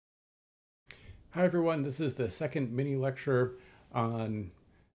Hi everyone, this is the second mini lecture on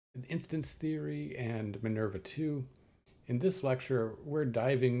instance theory and MINERVA II. In this lecture, we're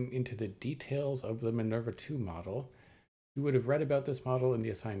diving into the details of the MINERVA II model. You would have read about this model in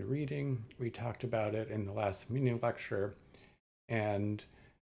the assigned reading. We talked about it in the last mini lecture. And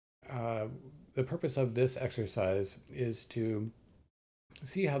the purpose of this exercise is to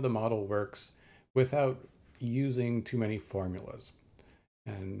see how the model works without using too many formulas.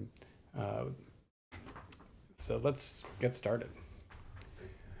 And so let's get started.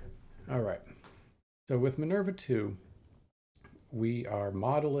 All right. So with MINERVA II, we are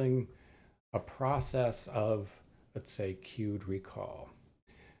modeling a process of, let's say, queued recall.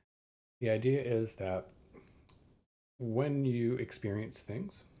 The idea is that when you experience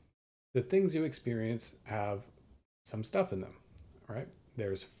things, the things you experience have some stuff in them, right?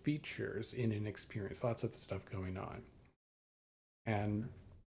 There's features in an experience, lots of stuff going on. And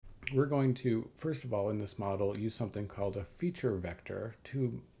we're going to, first of all, in this model, use something called a feature vector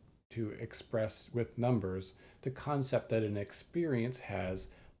to express with numbers the concept that an experience has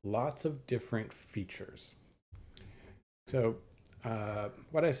lots of different features. So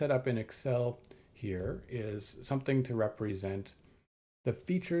what I set up in Excel here is something to represent the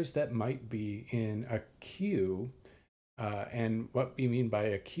features that might be in a queue. And what we mean by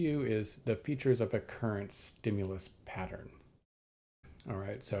a queue is the features of a current stimulus pattern. All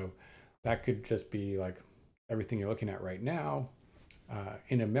right, so that could just be like everything you're looking at right now.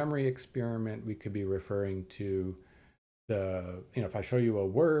 In a memory experiment, we could be referring to if I show you a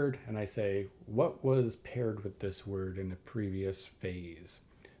word and I say, what was paired with this word in the previous phase,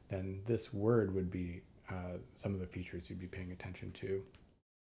 then this word would be some of the features you'd be paying attention to.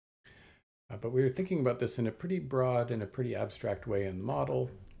 But we were thinking about this in a pretty broad and a pretty abstract way in the model.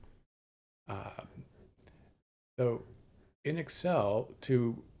 So in Excel,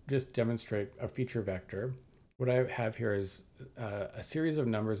 to just demonstrate a feature vector, what I have here is a series of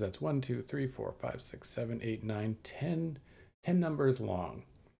numbers that's 1, 2, 3, 4, 5, 6, 7, 8, 9, 10 numbers long.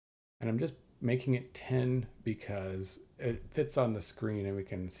 And I'm just making it 10 because it fits on the screen and we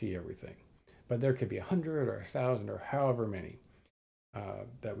can see everything. But there could be 100 or 1,000 or however many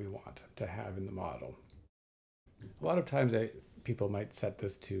that we want to have in the model. A lot of times people might set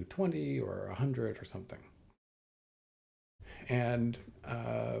this to 20 or 100 or something. And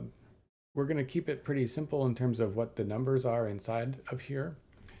we're going to keep it pretty simple in terms of what the numbers are inside of here.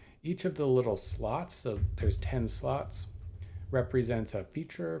 Each of the little slots, so there's 10 slots, represents a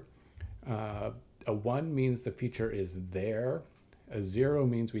feature. A 1 means the feature is there. A 0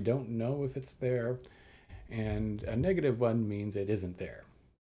 means we don't know if it's there. And a -1 means it isn't there.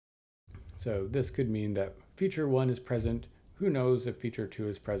 So this could mean that feature 1 is present. Who knows if feature 2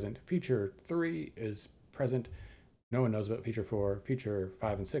 is present? Feature 3 is present. No one knows about feature 4. Feature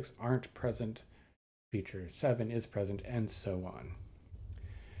 5 and 6 aren't present. Feature 7 is present, and so on.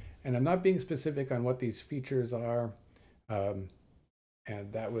 And I'm not being specific on what these features are. And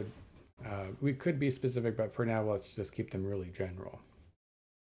that would, we could be specific, but for now, let's just keep them really general.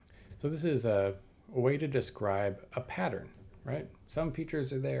 So this is a way to describe a pattern, right? Some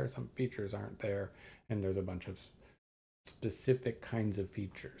features are there, some features aren't there, and there's a bunch of specific kinds of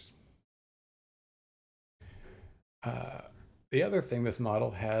features. The other thing this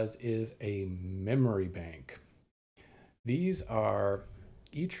model has is a memory bank. These are,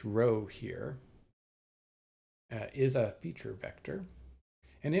 each row here is a feature vector,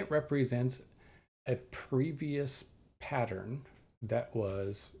 and it represents a previous pattern that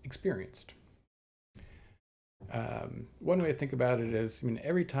was experienced. One way to think about it is,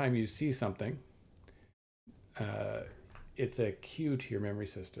 every time you see something, it's a cue to your memory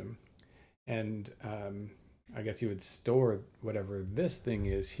system, and I guess you would store whatever this thing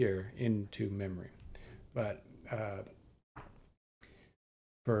is here into memory. But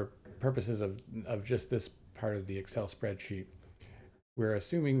for purposes of just this part of the Excel spreadsheet, we're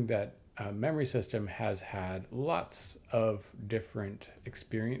assuming that a memory system has had lots of different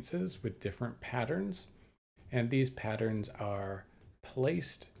experiences with different patterns, and these patterns are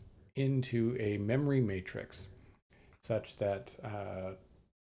placed into a memory matrix such that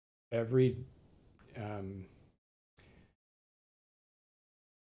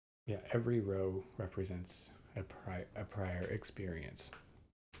every row represents a prior experience.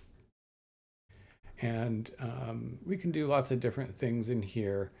 And we can do lots of different things in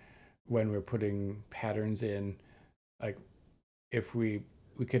here when we're putting patterns in. Like if we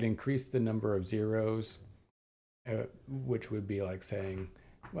could increase the number of zeros, which would be like saying,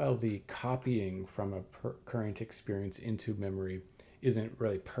 well, the copying from a current experience into memory isn't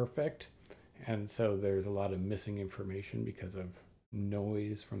really perfect. And so there's a lot of missing information because of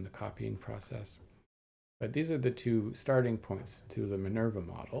noise from the copying process. But these are the two starting points to the MINERVA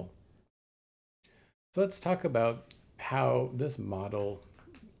model. So let's talk about how this model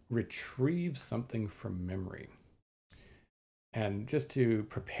retrieves something from memory. And just to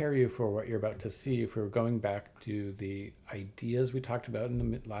prepare you for what you're about to see, if we're going back to the ideas we talked about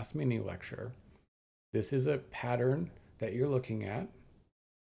in the last mini lecture, this is a pattern that you're looking at,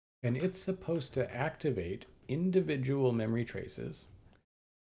 and it's supposed to activate individual memory traces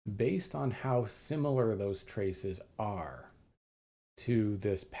based on how similar those traces are to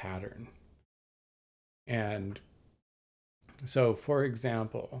this pattern. And so, for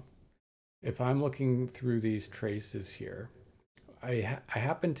example, if I'm looking through these traces here, I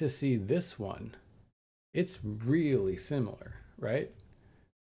happen to see this one. It's really similar, right?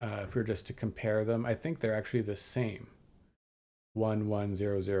 If we were just to compare them, I think they're actually the same. 1, 1,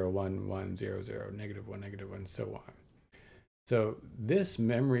 0, 0, 1, 1, 0, 0, negative 1, negative 1, so on. So this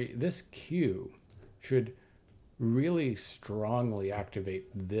memory, this cue should really strongly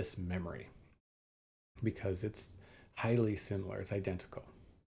activate this memory because it's highly similar, it's identical.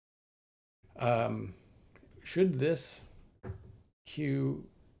 Should this cue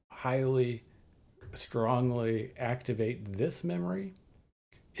highly, strongly activate this memory?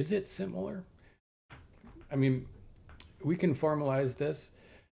 Is it similar? I mean, we can formalize this,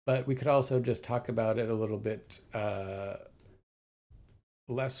 but we could also just talk about it a little bit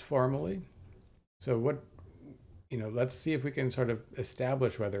less formally. So what, let's see if we can sort of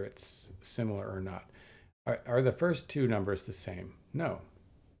establish whether it's similar or not. Are the first two numbers the same? No.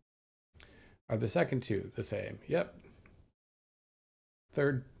 Are the second two the same? Yep.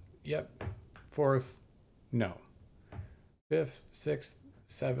 Third, yep. Fourth, no. Fifth, sixth,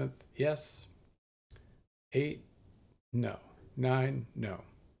 seventh, yes. 8, no. 9, no.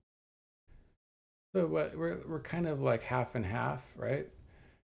 So we're kind of like half and half, right?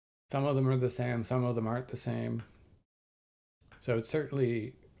 Some of them are the same, some of them aren't the same. So it's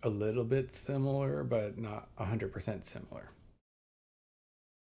certainly a little bit similar, but not 100% similar.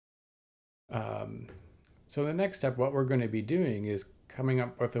 So the next step, what we're going to be doing is coming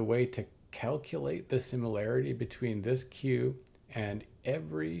up with a way to calculate the similarity between this cue and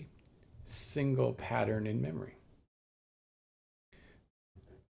every single pattern in memory.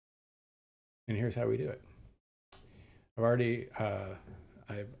 And here's how we do it.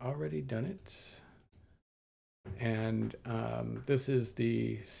 I've already done it. And this is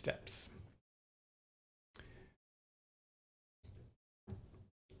the steps.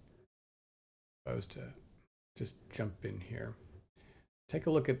 I was to just jump in here. Take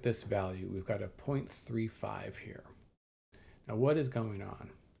a look at this value. We've got a 0.35 here. Now, what is going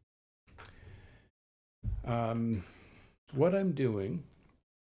on? What I'm doing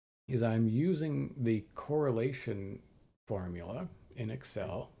is I'm using the correlation formula in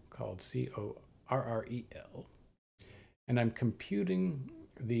Excel called CORREL, and I'm computing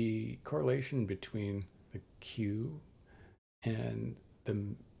the correlation between the cue and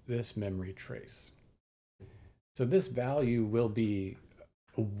this memory trace. So this value will be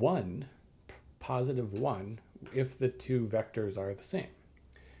 1, positive 1, if the two vectors are the same.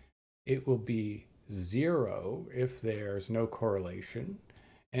 It will be 0 if there's no correlation,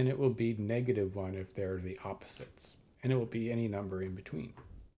 and it will be negative 1 if they're the opposites, and it will be any number in between.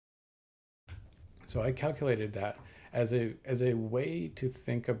 So I calculated that as a way to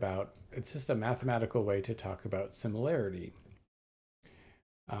think about, it's just a mathematical way to talk about similarity.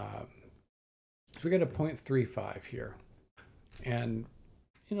 So we get a 0.35 here, and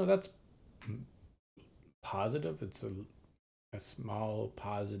that's positive. It's a small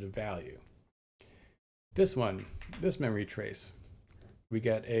positive value. This one, this memory trace, we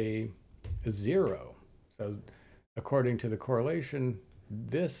get a 0. So according to the correlation,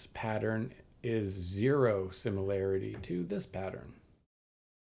 this pattern is 0 similarity to this pattern.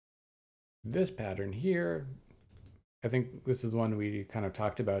 This pattern here, I think this is one we kind of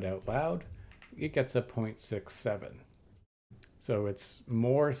talked about out loud. It gets a 0.67. So it's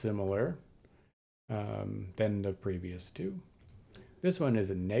more similar than the previous two. This one is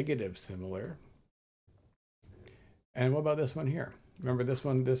a negative similar. And what about this one here? Remember this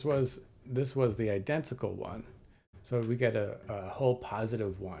one, this was the identical one. So we get a whole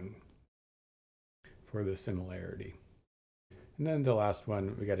positive 1 for the similarity. And then the last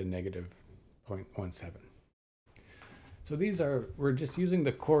one, we get a negative 0.17. So we're just using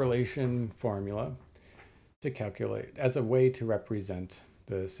the correlation formula to calculate as a way to represent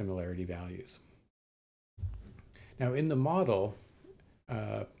the similarity values. Now in the model,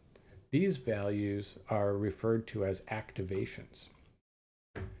 these values are referred to as activations.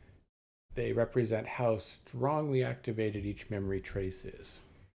 they represent how strongly activated each memory trace is.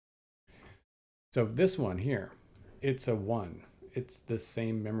 So this one here, it's a 1. It's the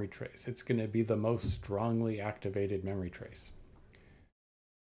same memory trace. It's going to be the most strongly activated memory trace.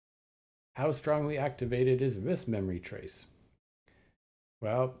 How strongly activated is this memory trace?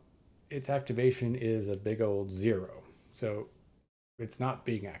 Well, its activation is a big old 0, so it's not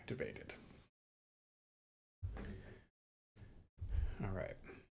being activated. All right.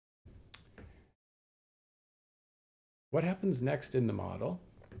 What happens next in the model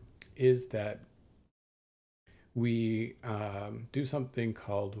is that we do something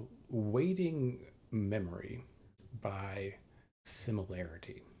called weighting memory by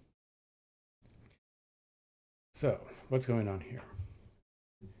similarity. So what's going on here?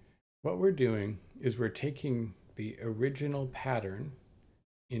 What we're doing is we're taking the original pattern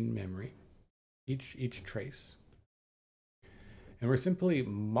in memory, each trace, and we're simply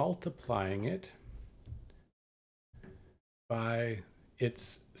multiplying it by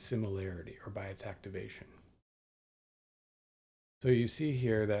its similarity or by its activation. So you see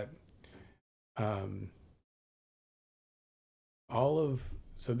here that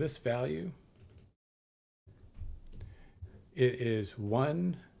so this value, it is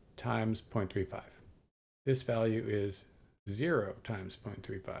 1 times 0.35. This value is 0 times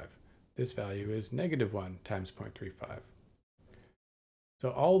 0.35. This value is -1 times 0.35.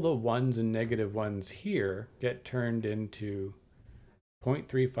 So all the 1s and -1s here get turned into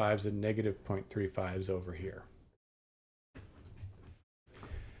 0.35s and -0.35s over here.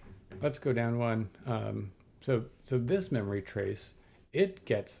 Let's go down one. So this memory trace, it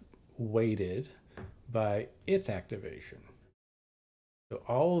gets weighted by its activation. So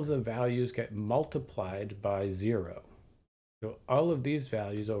all of the values get multiplied by 0. So all of these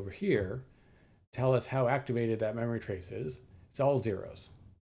values over here tell us how activated that memory trace is. It's all zeros.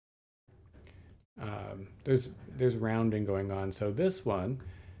 There's rounding going on. So this one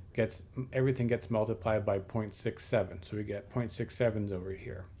everything gets multiplied by 0.67. So we get 0.67s over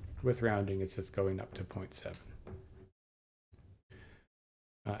here. With rounding, it's just going up to 0.7.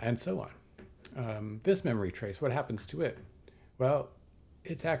 And so on. This memory trace, what happens to it? Well,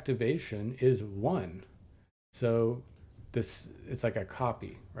 its activation is 1. So it's like a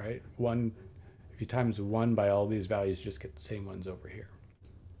copy, right? If you times 1 by all these values, you just get the same ones over here.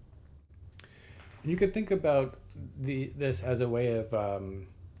 And you could think about this as a way of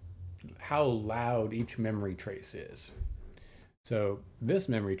how loud each memory trace is. So this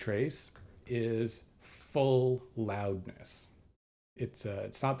memory trace is full loudness. It's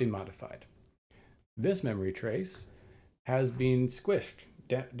not been modified. This memory trace has been squished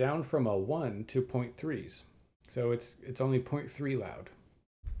down from a 1 to 0.3s. So it's only 0.3 loud.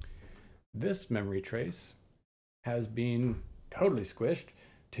 This memory trace has been totally squished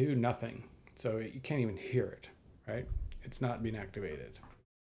to nothing. So you can't even hear it, right? It's not been activated.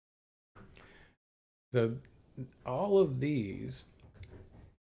 So all of these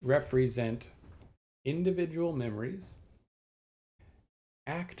represent individual memories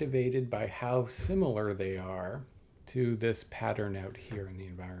activated by how similar they are to this pattern out here in the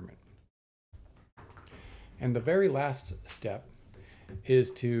environment. And the very last step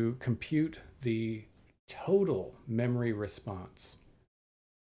is to compute the total memory response.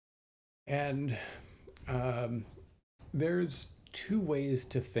 And there's 2 ways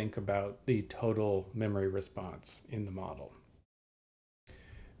to think about the total memory response in the model.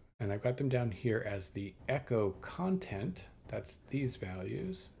 And I've got them down here as the echo content, that's these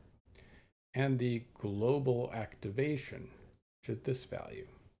values, and the global activation, which is this value.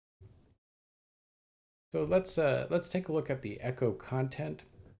 So let's take a look at the echo content.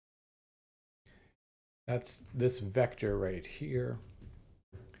 That's this vector right here.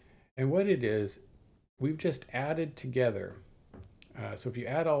 And what it is, we've just added together. So if you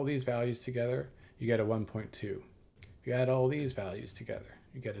add all these values together, you get a 1.2. If you add all these values together,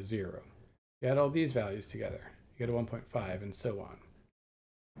 you get a 0. If you add all these values together, you get a 1.5, and so on.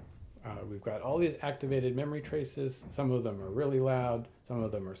 We've got all these activated memory traces. Some of them are really loud, some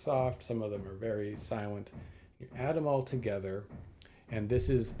of them are soft, some of them are very silent. You add them all together, and this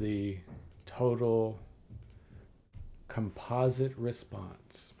is the total composite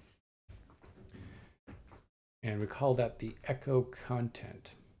response. And we call that the echo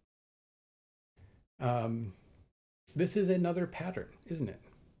content. This is another pattern, isn't it?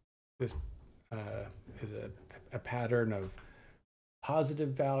 This is a pattern of positive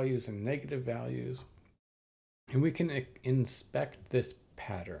values and negative values. And we can inspect this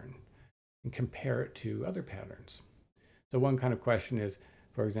pattern and compare it to other patterns. So one kind of question is,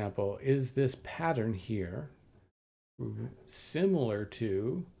 for example, is this pattern here similar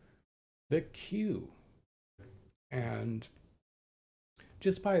to the Q. And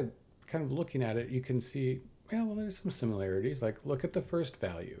just by kind of looking at it, you can see, well, there's some similarities. Like, look at the first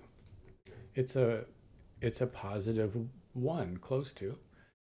value. It's a positive 1, close to.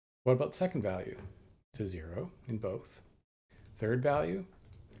 What about the second value? It's a 0 in both. Third value,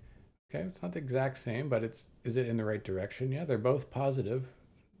 okay, it's not the exact same, but is it in the right direction? Yeah, they're both positive,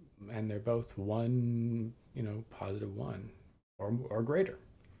 and they're both 1, positive 1 or greater.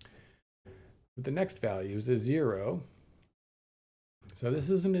 But the next value is a 0. So this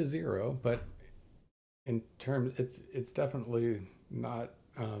isn't a 0, but in terms, it's definitely not.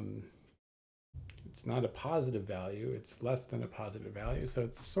 It's not a positive value. It's less than a positive value. So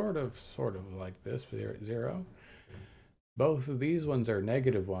it's sort of like this, 0. Both of these ones are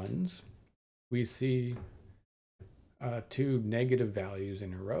negative ones. We see 2 negative values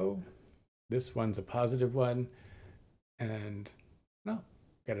in a row. This one's a positive one, and no,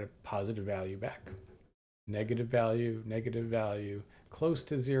 got a positive value back. Negative value, close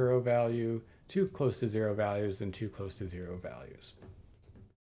to 0 value, 2 close to 0 values, and 2 close to 0 values.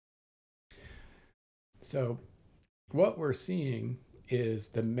 So what we're seeing is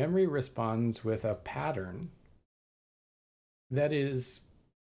the memory responds with a pattern that is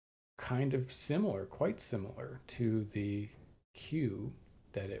kind of similar, quite similar to the Q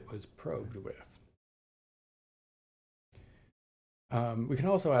that it was probed with. We can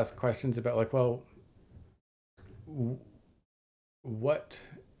also ask questions about, like, well, what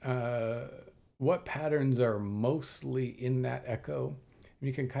patterns are mostly in that echo? And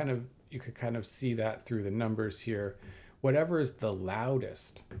you could kind of see that through the numbers here. Whatever is the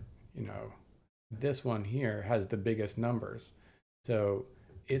loudest, this one here has the biggest numbers. So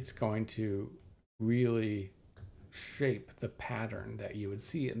it's going to really shape the pattern that you would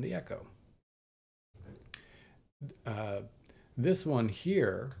see in the echo. This one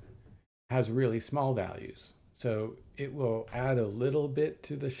here has really small values. So it will add a little bit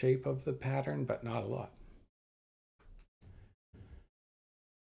to the shape of the pattern, but not a lot.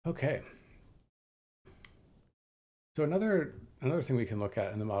 Okay. So another thing we can look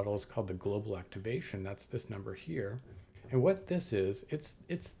at in the model is called the global activation. That's this number here. And what this is, it's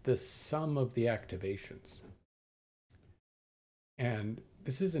the sum of the activations. And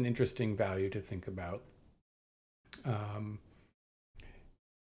this is an interesting value to think about.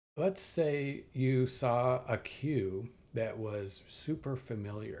 Let's say you saw a cue that was super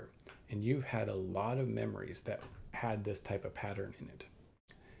familiar, and you've had a lot of memories that had this type of pattern in it.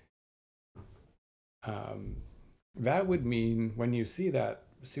 That would mean when you see that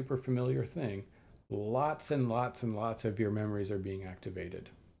super familiar thing, lots and lots and lots of your memories are being activated.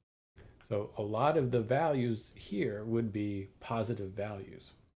 So a lot of the values here would be positive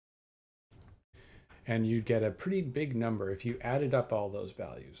values. And you'd get a pretty big number if you added up all those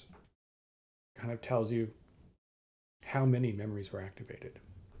values. Kind of tells you how many memories were activated.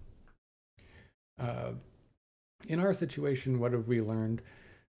 In our situation, what have we learned?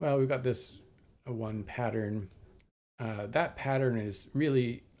 Well, we've got this one pattern. That pattern is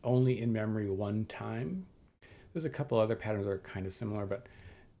really only in memory one time. There's a couple other patterns that are kind of similar, but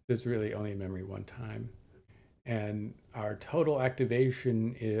there's really only in memory one time. And our total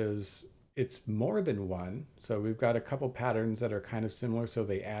activation is, it's more than 1. So we've got a couple patterns that are kind of similar, so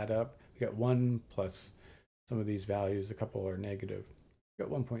they add up. We got 1 plus some of these values, a couple are negative. We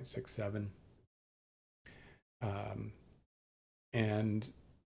got 1.67. And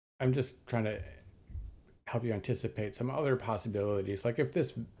I'm just trying to help you anticipate some other possibilities. Like if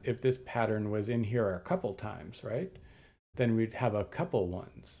this pattern was in here a couple times, right? Then we'd have a couple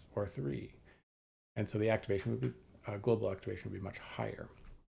 1s or 3. And so the activation would be, global activation would be much higher.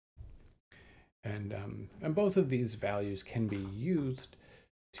 And both of these values can be used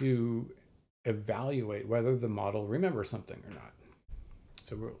to evaluate whether the model remembers something or not.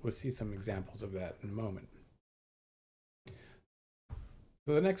 So we'll see some examples of that in a moment.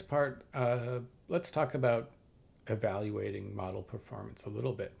 So the next part, let's talk about evaluating model performance a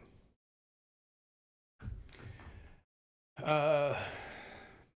little bit.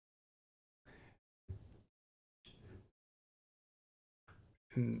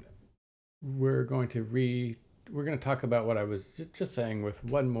 And we're going to talk about what I was just saying with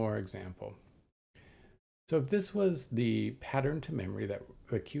one more example. So if this was the pattern to memory,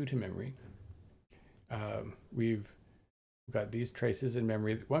 the cue to memory, we've got these traces in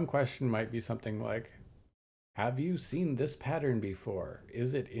memory. One question might be something like, have you seen this pattern before?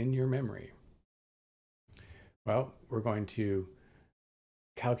 Is it in your memory? Well, we're going to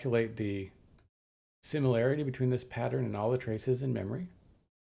calculate the similarity between this pattern and all the traces in memory.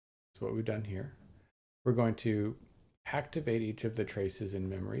 That's what we've done here. We're going to activate each of the traces in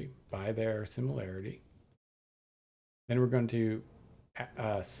memory by their similarity. Then we're going to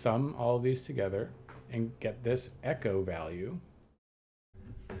sum all of these together and get this echo value.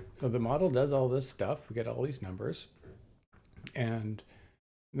 So the model does all this stuff. We get all these numbers. And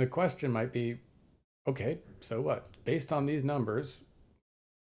the question might be, okay, so what? Based on these numbers,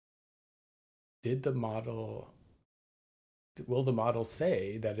 will the model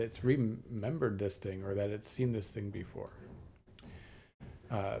say that it's remembered this thing or that it's seen this thing before?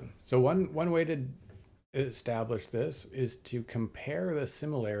 So one way to establish this is to compare the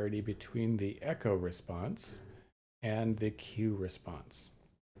similarity between the echo response and the Q response.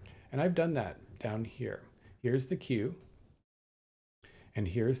 And I've done that down here. Here's the Q, and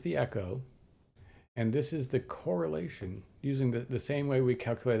here's the echo, and this is the correlation using the same way we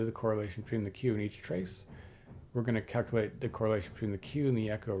calculated the correlation between the Q and each trace. We're going to calculate the correlation between the Q and the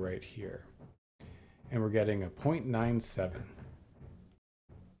echo right here. And we're getting a 0.97.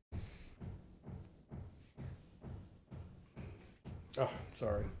 Oh,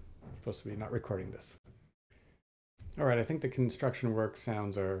 sorry. I'm supposed to be not recording this. All right, I think the construction work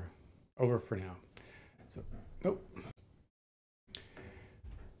sounds are over for now. So, nope.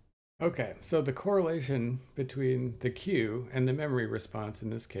 Okay, so the correlation between the Q and the memory response in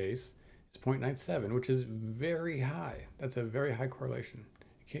this case is 0.97, which is very high. That's a very high correlation.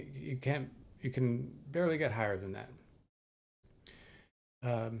 You can barely get higher than that.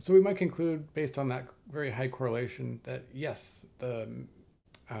 So we might conclude, based on that very high correlation, that yes, the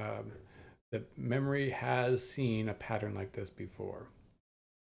memory has seen a pattern like this before.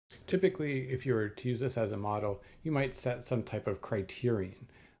 Typically, if you were to use this as a model, you might set some type of criterion,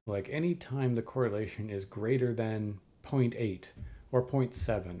 like any time the correlation is greater than 0.8 or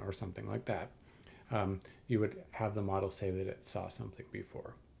 0.7 or something like that, you would have the model say that it saw something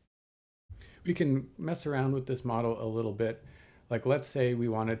before. We can mess around with this model a little bit. Like, let's say we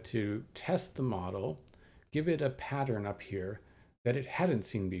wanted to test the model, give it a pattern up here that it hadn't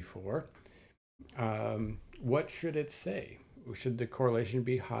seen before. What should it say? Should the correlation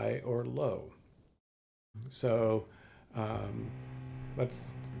be high or low? So let's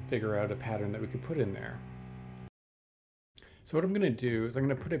figure out a pattern that we could put in there. So what I'm going to do is I'm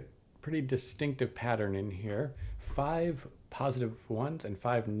going to put a pretty distinctive pattern in here. 5 positive ones and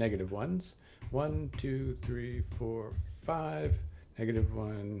 5 negative ones. 1, 2, 3, 4, 5, negative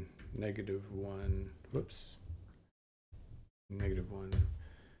 1, negative 1, whoops, negative 1,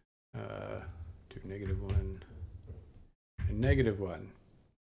 2, negative 1, and negative 1.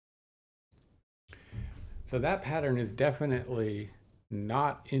 So that pattern is definitely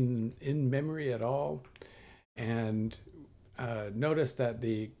not in memory at all. And notice that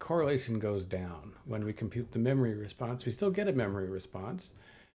the correlation goes down when we compute the memory response. We still get a memory response,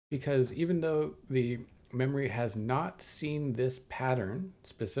 because even though the memory has not seen this pattern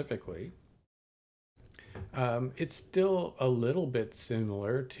specifically, it's still a little bit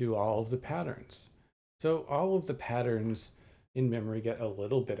similar to all of the patterns. So all of the patterns in memory get a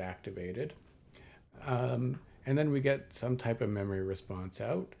little bit activated, and then we get some type of memory response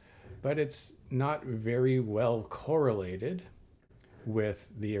out, but it's not very well correlated with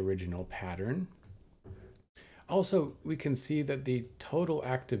the original pattern. Also, we can see that the total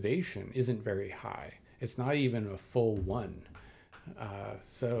activation isn't very high. It's not even a full 1.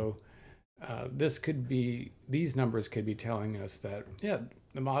 These numbers could be telling us that, yeah,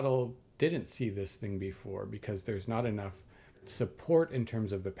 the model didn't see this thing before, because there's not enough support in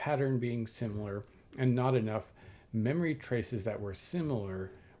terms of the pattern being similar, and not enough memory traces that were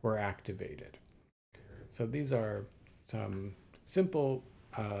similar were activated. So these are some simple,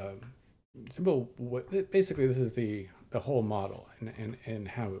 basically this is the whole model and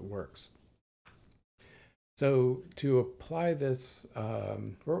how it works. So to apply this,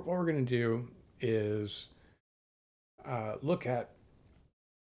 what we're going to do is look at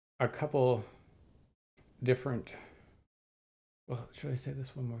a couple different, well, should I say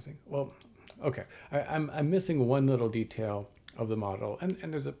this one more thing? Well, okay, I'm missing one little detail of the model, and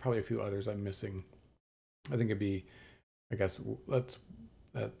there's probably a few others I'm missing. I think it'd be, I guess, it's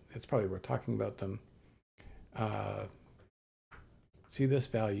probably worth talking about them. See this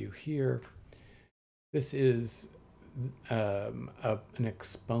value here? This is an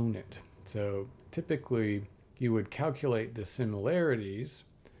exponent. So typically you would calculate the similarities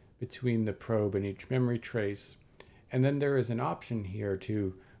between the probe and each memory trace, and then there is an option here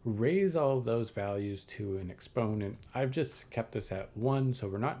to raise all of those values to an exponent. I've just kept this at 1, so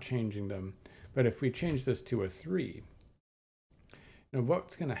we're not changing them. But if we change this to a 3, now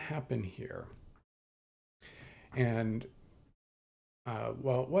what's going to happen here? And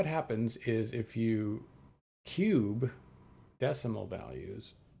well, what happens is if you cube decimal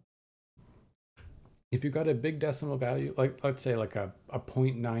values, if you've got a big decimal value, like let's say like a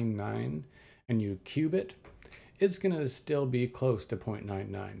 0.99, and you cube it, it's going to still be close to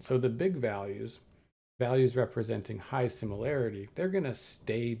 0.99. So the big values representing high similarity, they're going to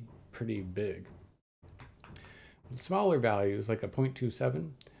stay pretty big. Smaller values, like a 0.27,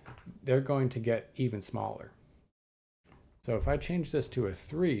 they're going to get even smaller. So if I change this to a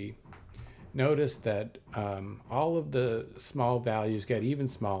 3, notice that all of the small values get even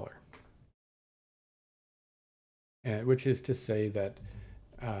smaller. Which is to say that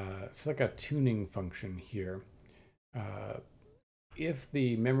it's like a tuning function here. If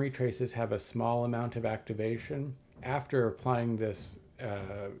the memory traces have a small amount of activation, after applying this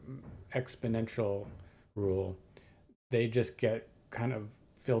exponential rule, they just get kind of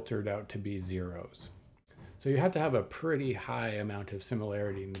filtered out to be zeros. So you have to have a pretty high amount of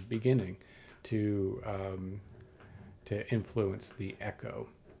similarity in the beginning to influence the echo.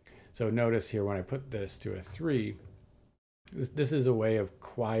 So notice here when I put this to a 3, this is a way of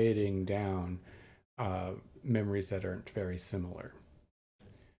quieting down memories that aren't very similar.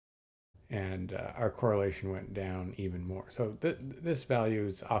 And our correlation went down even more. So this value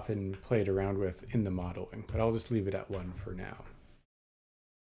is often played around with in the modeling, but I'll just leave it at 1 for now.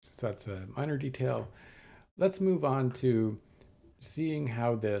 So that's a minor detail. Let's move on to seeing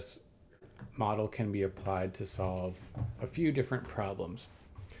how this model can be applied to solve a few different problems.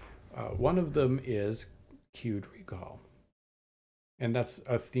 One of them is queued recall. And that's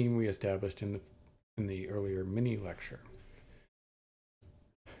a theme we established in the earlier mini lecture.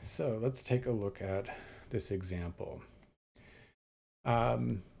 So let's take a look at this example.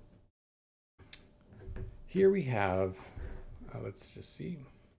 Here we have, let's just see.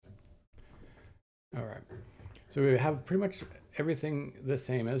 All right, so we have pretty much everything the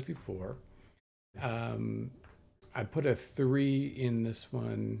same as before. I put a 3 in this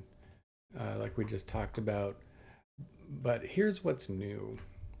one, like we just talked about. But here's what's new.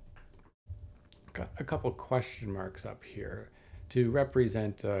 Got a couple question marks up here to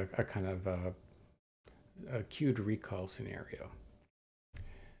represent a kind of a queued recall scenario.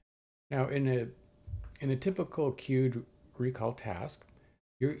 Now, in a typical queued recall task,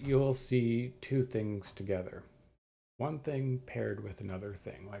 you'll see two things together. One thing paired with another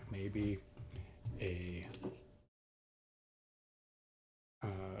thing, like maybe a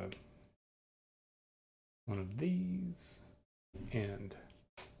one of these and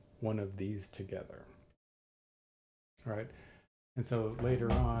one of these together. All right, and so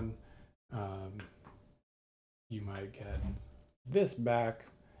later on, you might get this back,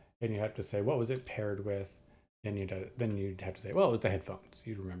 and you have to say, what was it paired with? And then you'd have to say, well, it was the headphones.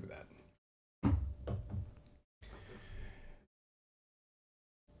 You'd remember that.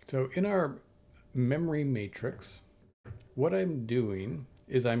 So in our memory matrix, what I'm doing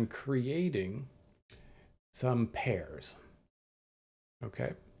is I'm creating some pairs,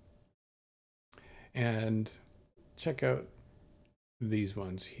 okay? And check out these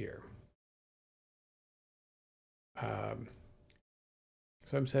ones here.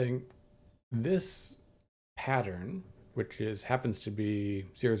 So I'm saying this pattern, which happens to be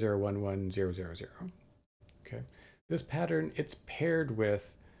 0011000, okay? This pattern, it's paired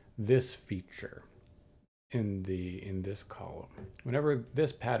with this feature in this column. Whenever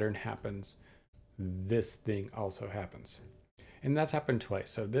this pattern happens, this thing also happens. And that's happened twice.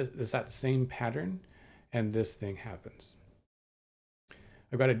 So this is that same pattern, and this thing happens.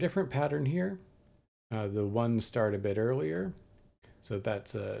 I've got a different pattern here. The ones start a bit earlier. So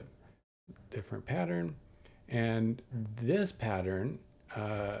that's a different pattern. And this pattern,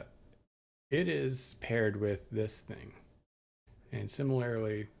 it is paired with this thing. And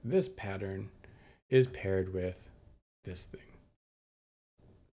similarly, this pattern is paired with this thing.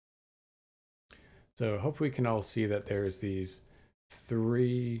 So hopefully we can all see that there's these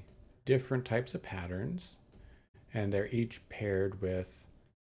 3 different types of patterns, and they're each paired with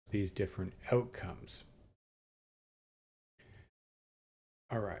these different outcomes.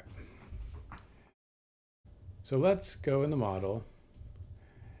 All right. So let's go in the model,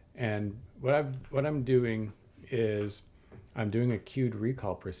 and what I'm doing is I'm doing a queued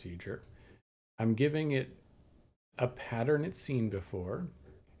recall procedure. I'm giving it a pattern it's seen before,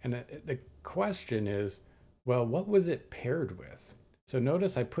 and the question is, well, what was it paired with? So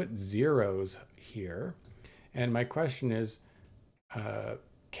notice I put zeros here, and my question is,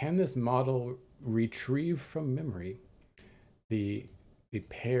 can this model retrieve from memory the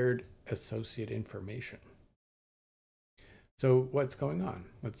paired associate information? So what's going on?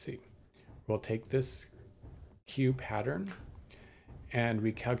 Let's see. We'll take this queue pattern and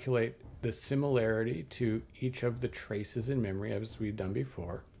we calculate the similarity to each of the traces in memory as we've done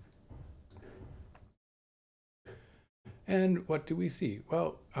before. And what do we see?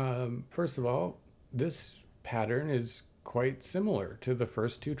 Well, first of all, this pattern is quite similar to the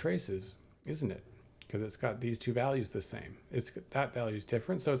first two traces, isn't it? Because it's got these two values the same. That value is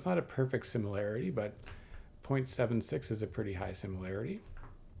different, so it's not a perfect similarity, but 0.76 is a pretty high similarity.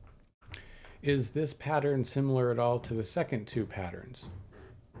 Is this pattern similar at all to the second two patterns?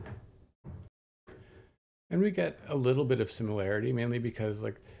 And we get a little bit of similarity, mainly because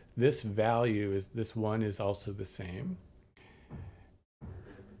like this value is, this one is also the same.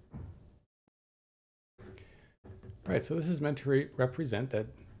 All right, so this is meant to represent that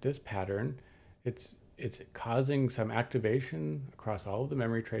this pattern, it's causing some activation across all of the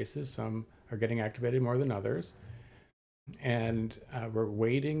memory traces. Some are getting activated more than others. And we're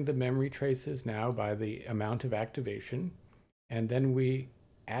weighting the memory traces now by the amount of activation. And then we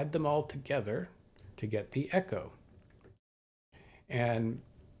add them all together to get the echo. And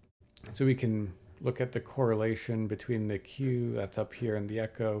so we can look at the correlation between the Q that's up here and the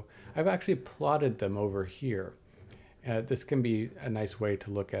echo. I've actually plotted them over here. This can be a nice way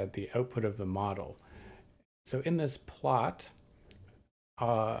to look at the output of the model. So in this plot,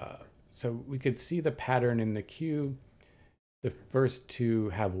 so we could see the pattern in the Q. The first two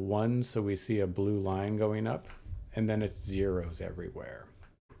have 1, so we see a blue line going up, and then it's zeros everywhere.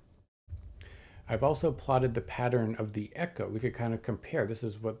 I've also plotted the pattern of the echo. We could kind of compare. This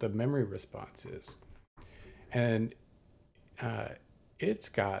is what the memory response is. And it's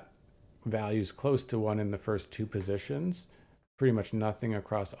got values close to 1 in the first two positions, pretty much nothing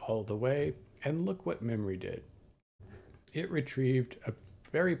across all the way. And look what memory did. It retrieved a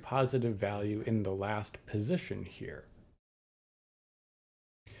very positive value in the last position here.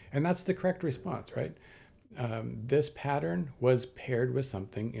 And that's the correct response, right? This pattern was paired with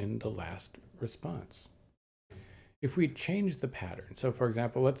something in the last response. If we change the pattern, so for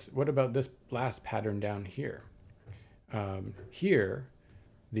example, what about this last pattern down here? Here,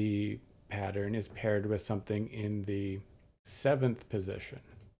 the pattern is paired with something in the 7th position,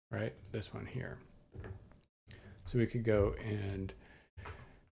 right? This one here. So we could go and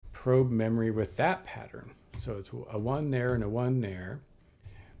probe memory with that pattern. So it's a 1 there and a 1 there.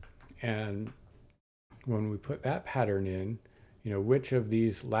 And when we put that pattern in, you know, which of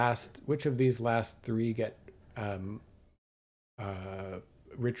these last three get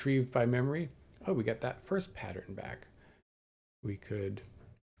retrieved by memory? Oh, we get that first pattern back. We could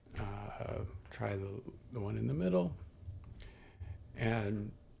try the one in the middle,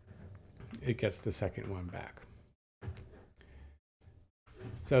 and it gets the second one back.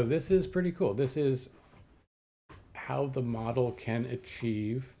 So this is pretty cool. This is how the model can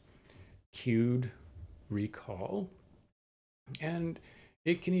achieve cued recall. And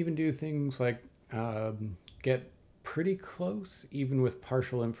it can even do things like get pretty close even with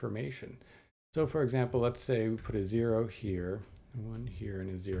partial information. So for example, let's say we put a 0 here, a 1 here,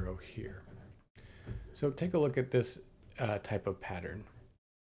 and a 0 here. So take a look at this type of pattern.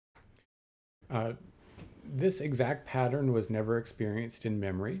 This exact pattern was never experienced in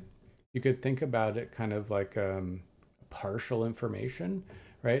memory. You could think about it kind of like partial information,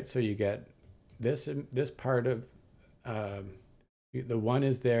 right? So you get this part of the 1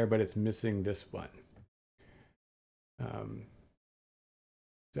 is there, but it's missing this 1.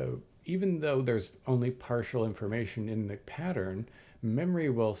 So even though there's only partial information in the pattern, memory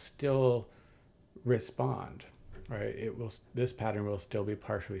will still respond, right? This pattern will still be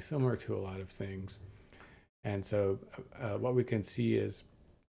partially similar to a lot of things. And so what we can see is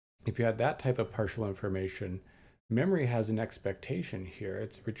if you had that type of partial information, memory has an expectation here.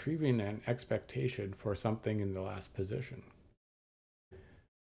 It's retrieving an expectation for something in the last position.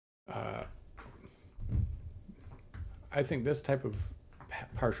 I think this type of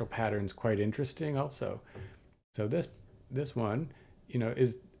partial pattern is quite interesting also. So this one, you know,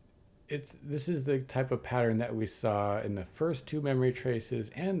 this is the type of pattern that we saw in the first two memory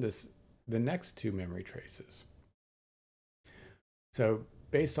traces and the next two memory traces. So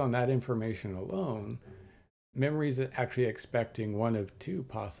based on that information alone, memory is actually expecting one of two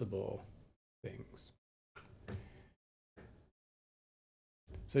possible things.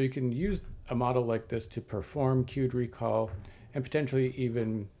 So you can use a model like this to perform cued recall and potentially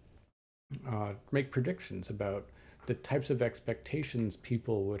even make predictions about the types of expectations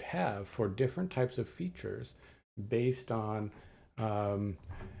people would have for different types of features based on the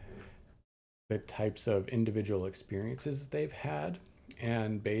types of individual experiences they've had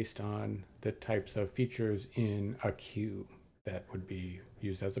and based on the types of features in a cue that would be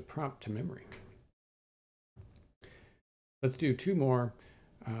used as a prompt to memory. Let's do two more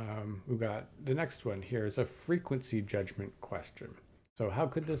we've got the next one here is a frequency judgment question. So how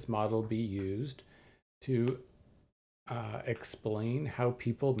could this model be used to explain how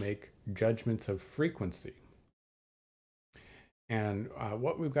people make judgments of frequency? And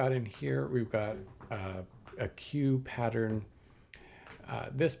what we've got in here, we've got a Q pattern.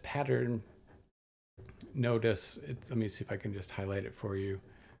 This pattern, notice, let me see if I can just highlight it for you.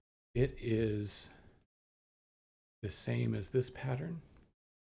 It is the same as this pattern,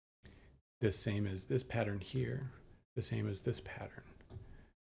 the same as this pattern here, the same as this pattern.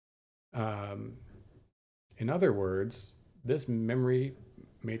 In other words, this memory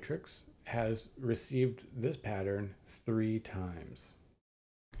matrix has received this pattern 3 times.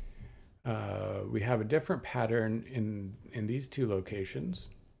 We have a different pattern in these 2 locations,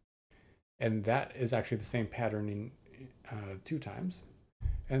 and that is actually the same pattern in 2 times.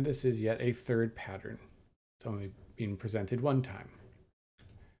 And this is yet a 3rd pattern. It's only being presented 1 time.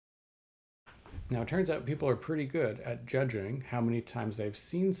 Now, it turns out people are pretty good at judging how many times they've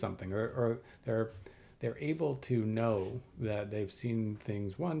seen something, or they're able to know that they've seen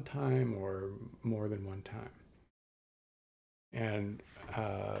things 1 time or more than 1 time. And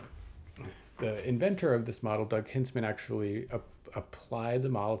the inventor of this model, Doug Hintzman, actually applied the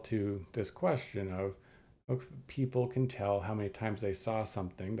model to this question of people can tell how many times they saw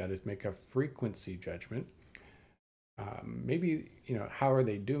something, that is, make a frequency judgment. Maybe, how are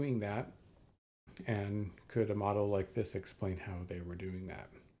they doing that? And could a model like this explain how they were doing that?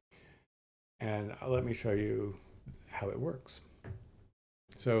 And let me show you how it works.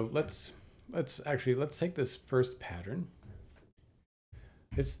 So let's take this first pattern.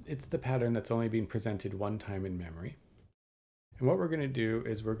 It's the pattern that's only being presented 1 time in memory. And what we're going to do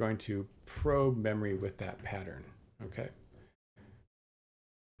is we're going to probe memory with that pattern, okay?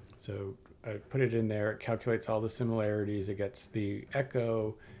 So I put it in there, it calculates all the similarities, it gets the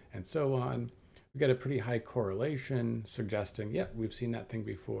echo, and so on. We get a pretty high correlation suggesting, yeah, we've seen that thing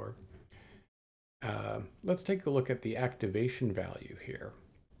before. Let's take a look at the activation value here.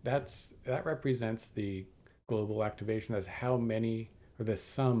 That represents the global activation. That's how many, or the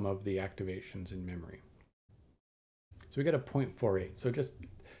sum of the activations in memory. So we get a 0.48. So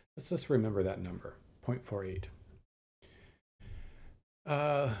let's just remember that number, 0.48.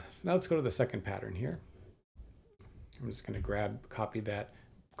 Now let's go to the second pattern here. I'm just going to copy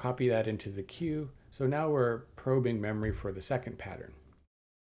that into the queue. So now we're probing memory for the second pattern.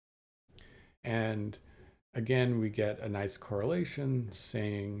 And again, we get a nice correlation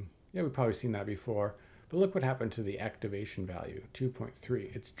saying, yeah, we've probably seen that before, but look what happened to the activation value,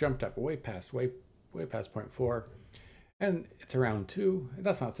 2.3. It's jumped up way past 0.4, and it's around 2.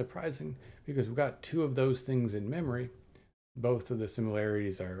 That's not surprising because we've got 2 of those things in memory. Both of the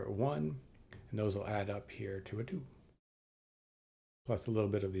similarities are 1, and those will add up here to a 2, plus a little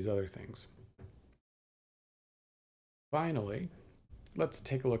bit of these other things. Finally, let's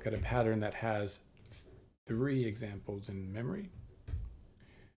take a look at a pattern that has 3 examples in memory.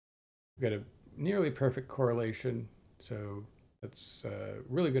 We've got a nearly perfect correlation, so that's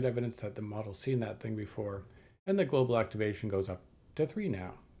really good evidence that the model's seen that thing before, and the global activation goes up to 3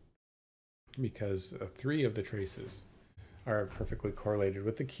 now, because 3 of the traces are perfectly correlated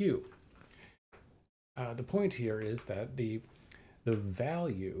with the Q. The point here is that the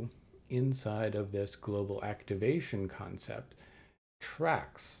value inside of this global activation concept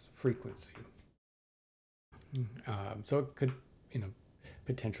tracks frequency. So it could,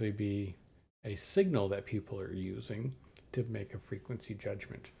 potentially be a signal that people are using to make a frequency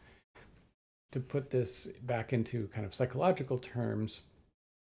judgment. To put this back into kind of psychological terms,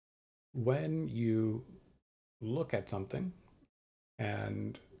 when you look at something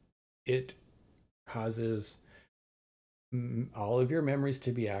and it causes all of your memories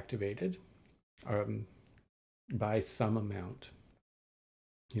to be activated by some amount,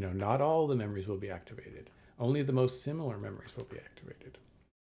 not all the memories will be activated. Only the most similar memories will be activated.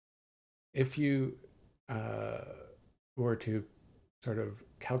 If you were to sort of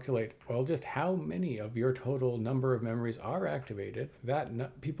calculate, well, just how many of your total number of memories are activated,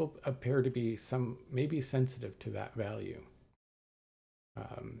 people appear to be maybe sensitive to that value.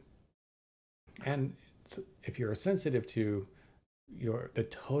 And if you're sensitive to the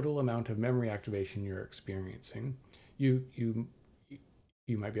total amount of memory activation you're experiencing, you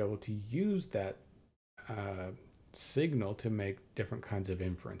might be able to use that signal to make different kinds of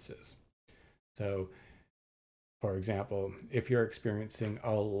inferences. So, for example, if you're experiencing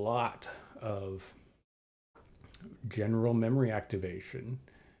a lot of general memory activation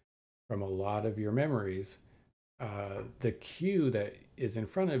from a lot of your memories, the queue that is in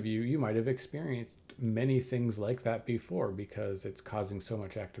front of you, you might have experienced many things like that before because it's causing so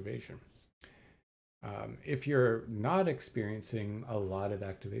much activation. If you're not experiencing a lot of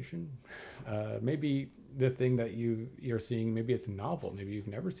activation, maybe the thing that you're seeing, maybe it's novel. Maybe you've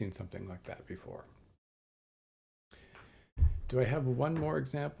never seen something like that before. Do I have one more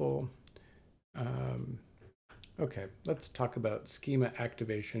example? Okay, let's talk about schema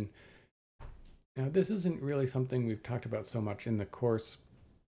activation. Now, this isn't really something we've talked about so much in the course,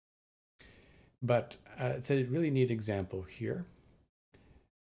 but it's a really neat example here.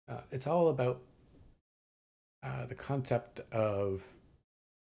 It's all about the concept of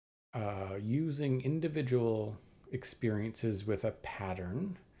using individual experiences with a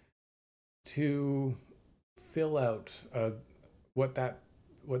pattern to fill out what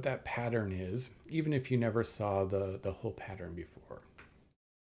that pattern is, even if you never saw the whole pattern before.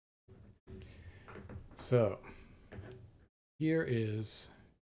 So here is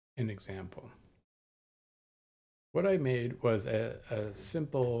an example. What I made was a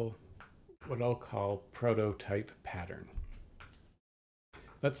simple, what I'll call prototype pattern.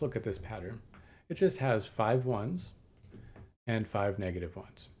 Let's look at this pattern. It just has 5 ones and 5 negative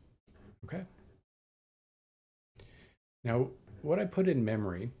ones. Okay? Now, what I put in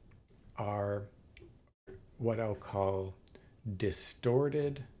memory are what I'll call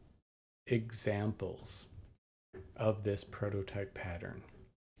distorted examples of this prototype pattern.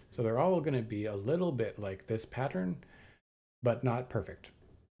 So they're all going to be a little bit like this pattern, but not perfect.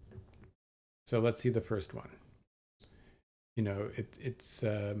 So let's see the first one. You know, it's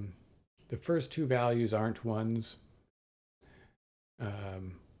the first 2 values aren't ones,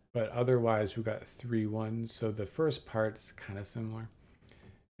 but otherwise we've got 3 ones. So the first part's kind of similar.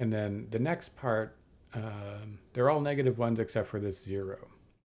 And then the next part, they're all negative ones except for this 0,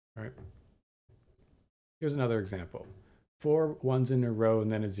 right? Here's another example. 4 ones in a row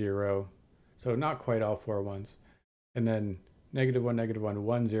and then a 0. So not quite all 4 ones. And then -1, -1,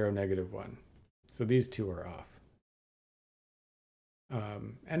 1, 0, -1. So these 2 are off.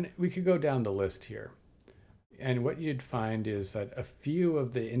 And we could go down the list here. And what you'd find is that a few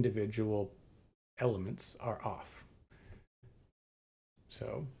of the individual elements are off.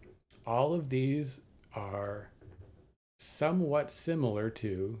 So all of these are somewhat similar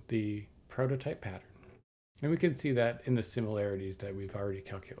to the prototype pattern. And we can see that in the similarities that we've already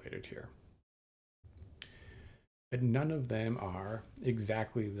calculated here. But none of them are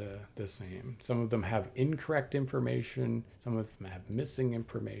exactly the same. Some of them have incorrect information, some of them have missing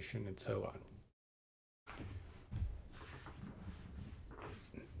information, and so on.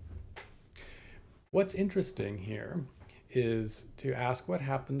 What's interesting here is to ask what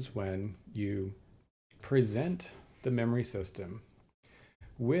happens when you present the memory system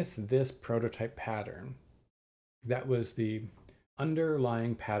with this prototype pattern that was the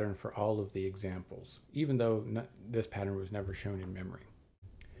underlying pattern for all of the examples, even though this pattern was never shown in memory.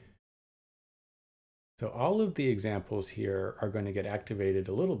 So all of the examples here are going to get activated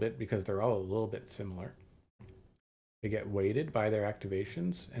a little bit because they're all a little bit similar. They get weighted by their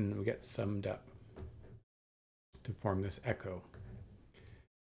activations and we get summed up to form this echo.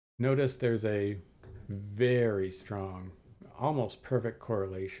 Notice there's a very strong, almost perfect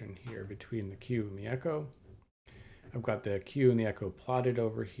correlation here between the Q and the echo. I've got the Q and the echo plotted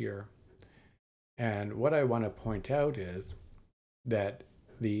over here. And what I want to point out is that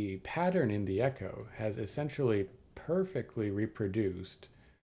the pattern in the echo has essentially perfectly reproduced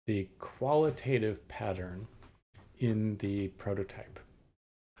the qualitative pattern in the prototype.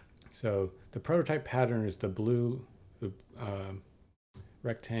 So the prototype pattern is the blue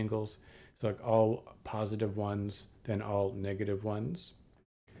rectangles. So like all positive ones, then all negative ones.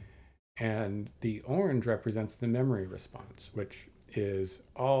 And the orange represents the memory response, which is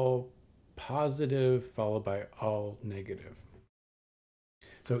all positive followed by all negative.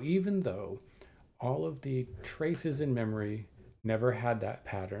 So even though all of the traces in memory never had that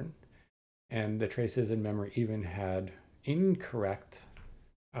pattern, and the traces in memory even had incorrect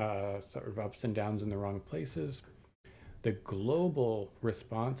sort of ups and downs in the wrong places, the global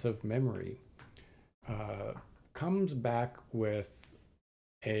response of memory comes back with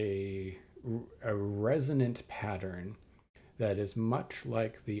a resonant pattern that is much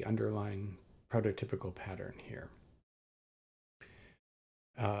like the underlying prototypical pattern here.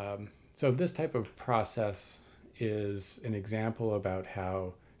 So this type of process is an example about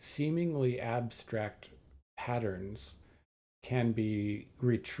how seemingly abstract patterns can be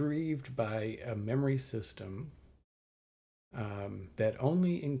retrieved by a memory system that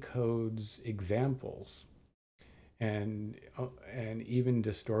only encodes examples and even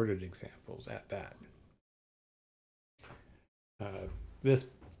distorted examples at that. this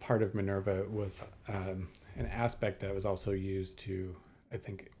part of MINERVA was an aspect that was also used to, I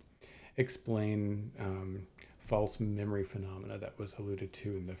think, explain false memory phenomena that was alluded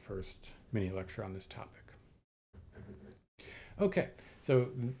to in the first mini lecture on this topic. Okay, so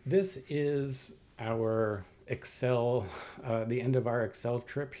this is our Excel, the end of our Excel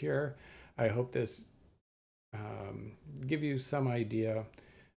trip here. I hope this give you some idea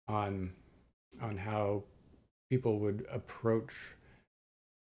on how people would approach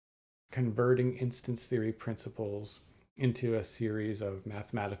converting instance theory principles into a series of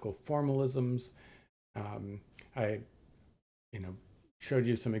mathematical formalisms. I showed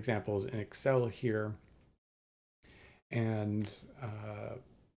you some examples in Excel here. And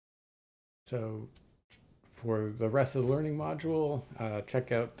so for the rest of the learning module,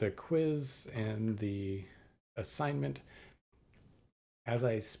 check out the quiz and the assignment. As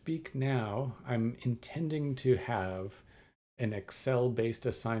I speak now, I'm intending to have an Excel-based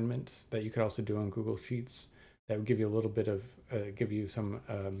assignment that you could also do on Google Sheets that would give you a little bit of, give you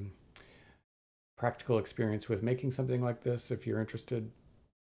some practical experience with making something like this if you're interested.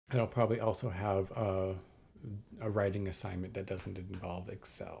 And I'll probably also have a writing assignment that doesn't involve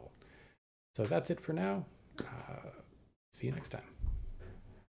Excel. So that's it for now. See you next time.